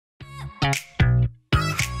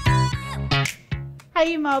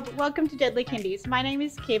Hey Mob, welcome to Deadly Kindies. My name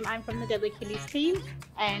is Kim, I'm from the Deadly Kindies team,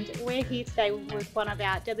 and we're here today with one of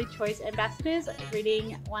our Deadly Choice ambassadors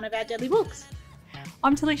reading one of our Deadly books.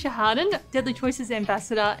 I'm Tallisha Harden, Deadly Choice's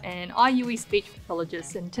ambassador and IUE Speech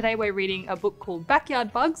Pathologist, and today we're reading a book called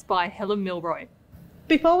Backyard Bugs by Helen Milroy.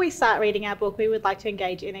 Before we start reading our book, we would like to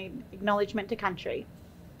engage in an acknowledgement to country.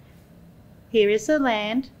 Here is the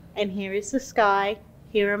land, and here is the sky,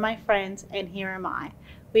 here are my friends, and here am I.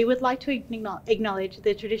 We would like to acknowledge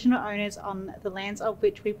the traditional owners on the lands of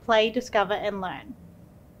which we play, discover and learn.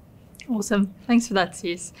 Awesome. Thanks for that,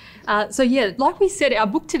 sis. Like we said, our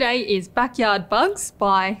book today is Backyard Bugs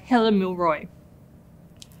by Helen Milroy.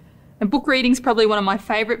 And book reading is probably one of my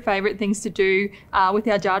favourite things to do with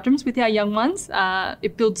our jardrums, with our young ones.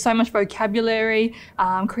 It builds so much vocabulary,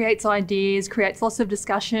 creates ideas, creates lots of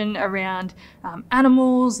discussion around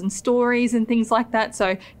animals and stories and things like that.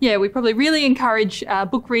 So yeah, we probably really encourage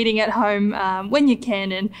book reading at home when you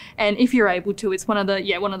can, and if you're able to. It's one of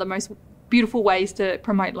the most beautiful ways to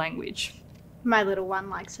promote language. My little one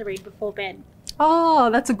likes to read before bed. Oh,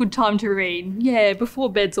 that's a good time to read. Yeah,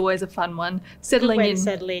 before bed's always a fun one. Settle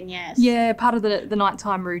in, yes. Yeah, part of the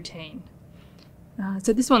nighttime routine.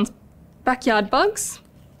 So this one's Backyard Bugs.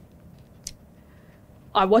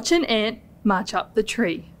 I watch an ant march up the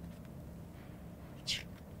tree,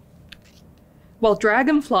 while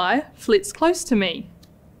dragonfly flits close to me.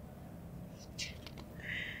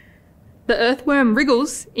 The earthworm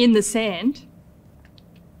wriggles in the sand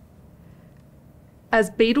as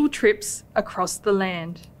beetle trips across the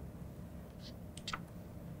land.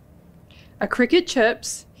 A cricket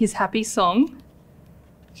chirps his happy song,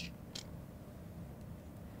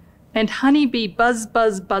 and honeybee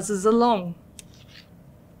buzzes along.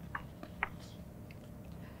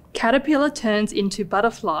 Caterpillar turns into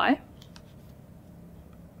butterfly,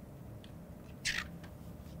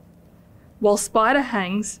 while spider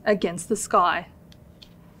hangs against the sky.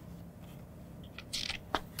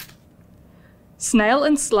 Snail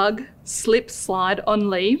and slug slide on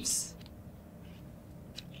leaves.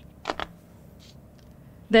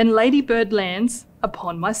 Then ladybird lands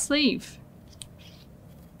upon my sleeve.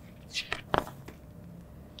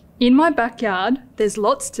 In my backyard, there's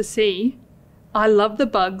lots to see. I love the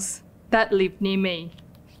bugs that live near me.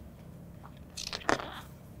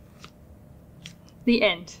 The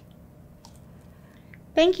end.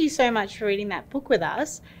 Thank you so much for reading that book with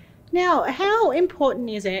us. Now, how important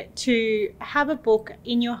is it to have a book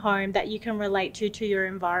in your home that you can relate to your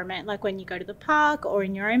environment, like when you go to the park or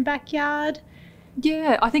in your own backyard?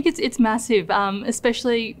 Yeah, I think it's massive,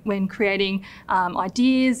 especially when creating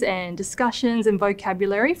ideas and discussions and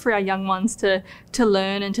vocabulary for our young ones to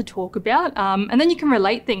learn and to talk about. And then you can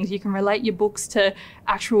relate things. You can relate your books to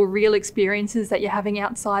actual real experiences that you're having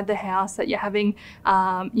outside the house, that you're having,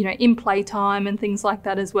 in playtime and things like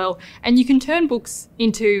that as well. And you can turn books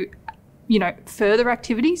into further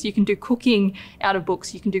activities. You can do cooking out of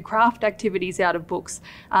books. You can do craft activities out of books.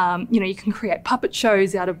 You can create puppet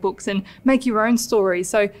shows out of books and make your own stories.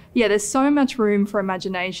 So yeah, there's so much room for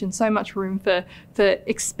imagination, so much room for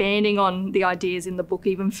expanding on the ideas in the book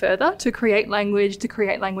even further to create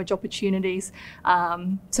language opportunities.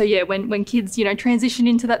 So yeah, when kids, transition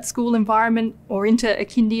into that school environment or into a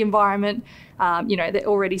kindy environment, they're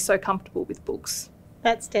already so comfortable with books.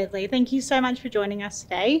 That's deadly. Thank you so much for joining us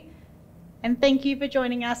today. And thank you for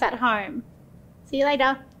joining us at home. See you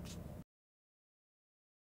later.